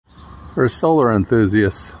For solar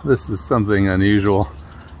enthusiasts, this is something unusual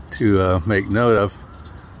to make note of.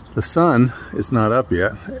 The sun is not up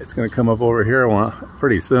yet. It's going to come up over here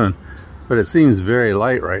pretty soon, but it seems very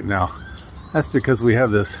light right now. That's because we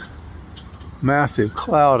have this massive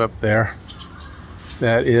cloud up there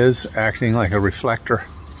that is acting like a reflector.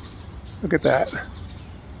 Look at that.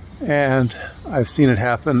 And I've seen it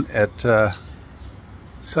happen at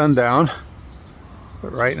sundown,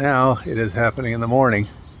 but right now it is happening in the morning.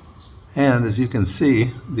 And as you can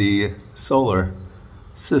see, the solar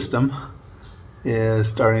system is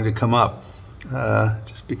starting to come up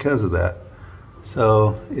just because of that.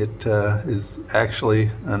 So it is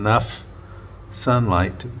actually enough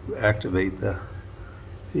sunlight to activate the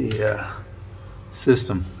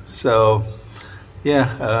system. So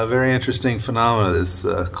yeah, very interesting phenomena, this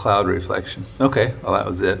cloud reflection. Okay, well that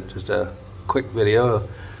was it. Just a quick video.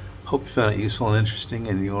 Hope you found it useful and interesting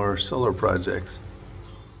in your solar projects.